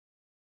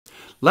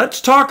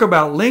Let's talk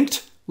about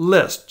linked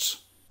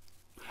lists.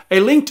 A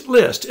linked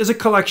list is a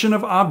collection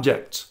of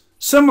objects,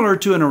 similar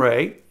to an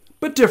array,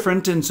 but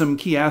different in some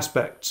key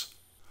aspects.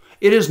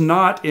 It is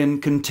not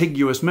in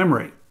contiguous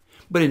memory,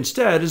 but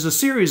instead is a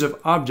series of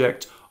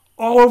objects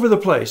all over the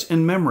place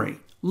in memory,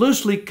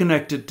 loosely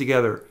connected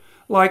together,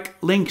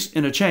 like links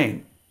in a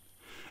chain.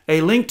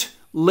 A linked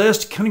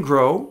list can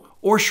grow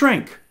or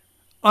shrink,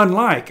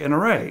 unlike an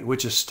array,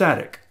 which is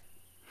static.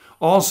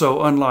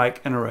 Also,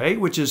 unlike an array,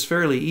 which is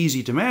fairly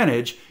easy to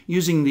manage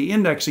using the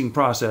indexing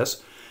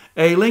process,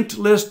 a linked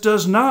list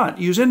does not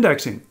use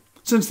indexing,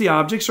 since the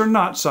objects are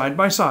not side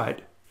by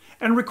side,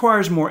 and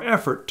requires more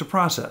effort to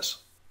process.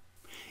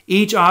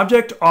 Each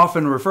object,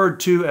 often referred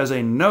to as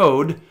a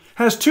node,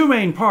 has two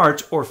main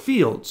parts or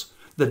fields,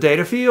 the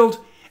data field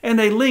and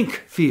a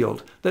link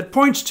field that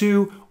points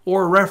to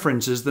or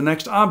references the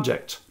next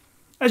object,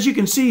 as you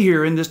can see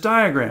here in this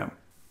diagram.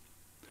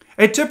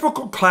 A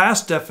typical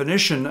class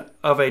definition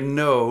of a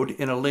node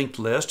in a linked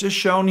list is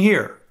shown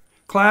here.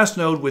 Class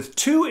node with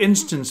two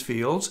instance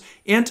fields,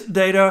 int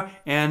data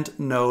and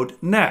node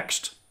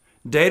next.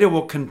 Data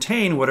will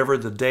contain whatever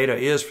the data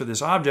is for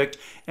this object,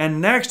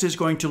 and next is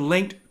going to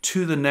link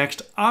to the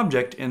next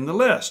object in the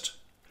list.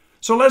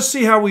 So let's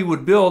see how we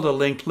would build a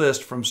linked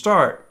list from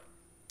start.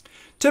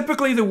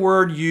 Typically the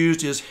word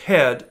used is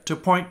head to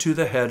point to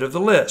the head of the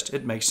list.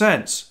 It makes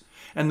sense.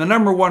 And the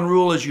number one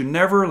rule is you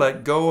never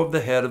let go of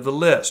the head of the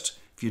list.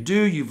 If you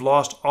do, you've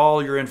lost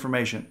all your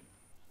information.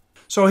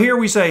 So here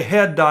we say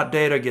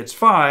head.data gets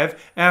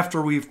 5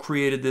 after we've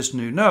created this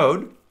new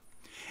node.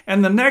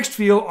 And the next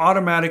field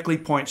automatically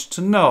points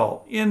to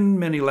null in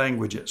many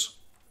languages.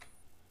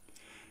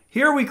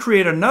 Here we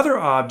create another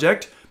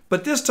object,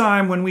 but this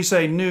time when we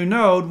say new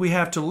node, we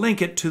have to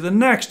link it to the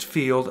next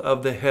field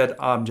of the head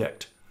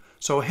object.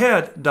 So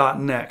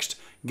head.next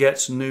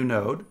gets new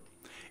node.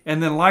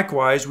 And then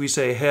likewise, we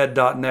say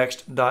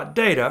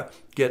head.next.data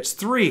gets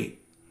 3.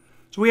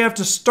 So we have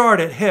to start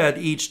at head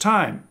each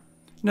time.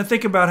 Now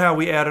think about how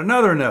we add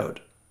another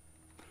node.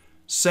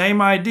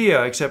 Same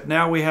idea, except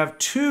now we have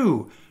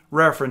two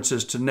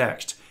references to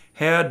next.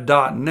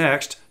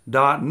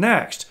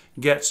 Head.next.next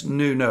gets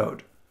new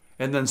node.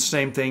 And then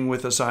same thing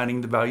with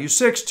assigning the value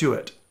 6 to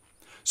it.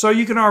 So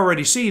you can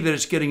already see that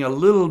it's getting a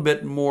little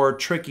bit more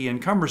tricky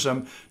and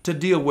cumbersome to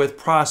deal with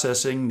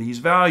processing these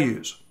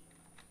values.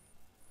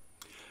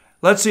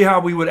 Let's see how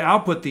we would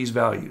output these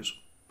values.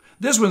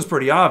 This one's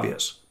pretty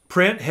obvious.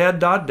 Print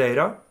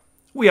head.data.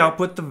 We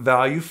output the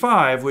value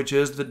 5, which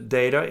is the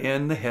data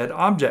in the head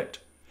object.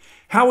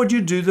 How would you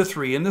do the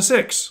 3 and the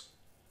 6?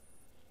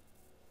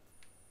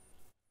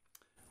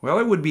 Well,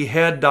 it would be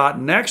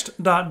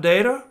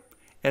head.next.data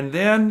and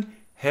then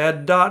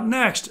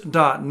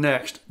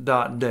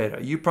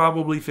head.next.next.data. You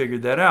probably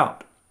figured that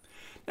out.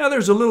 Now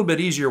there's a little bit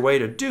easier way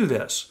to do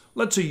this.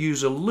 Let's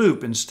use a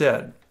loop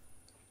instead.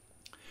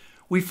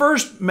 We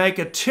first make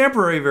a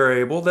temporary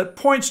variable that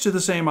points to the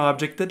same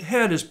object that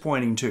head is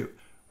pointing to.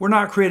 We're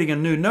not creating a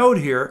new node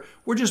here,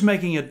 we're just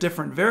making a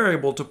different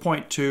variable to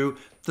point to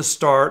the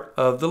start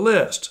of the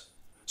list.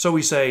 So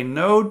we say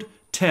node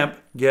temp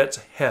gets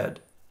head.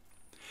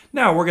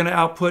 Now we're going to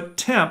output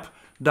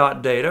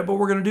temp.data, but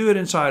we're going to do it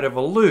inside of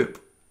a loop.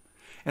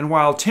 And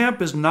while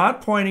temp is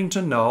not pointing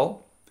to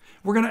null,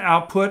 we're going to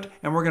output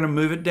and we're going to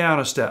move it down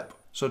a step.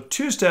 So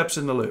 2 steps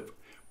in the loop.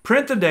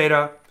 Print the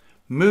data,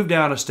 move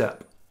down a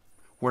step.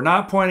 We're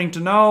not pointing to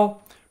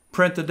null,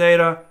 print the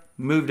data,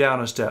 move down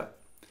a step.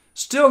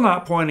 Still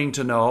not pointing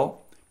to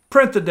null,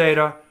 print the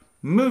data,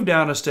 move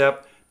down a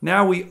step.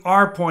 Now we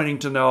are pointing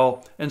to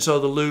null, and so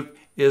the loop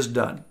is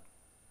done.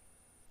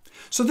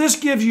 So this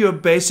gives you a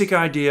basic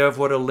idea of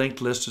what a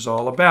linked list is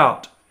all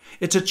about.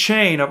 It's a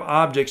chain of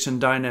objects in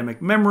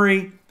dynamic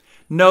memory.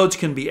 Nodes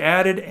can be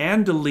added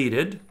and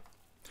deleted.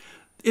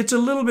 It's a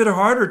little bit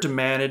harder to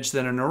manage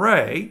than an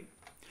array.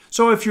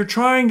 So if you're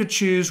trying to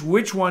choose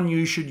which one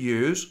you should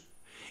use,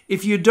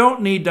 if you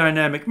don't need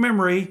dynamic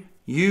memory,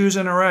 use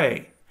an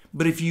array.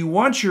 But if you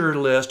want your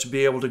list to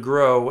be able to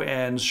grow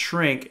and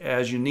shrink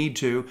as you need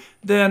to,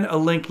 then a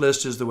linked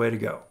list is the way to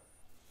go.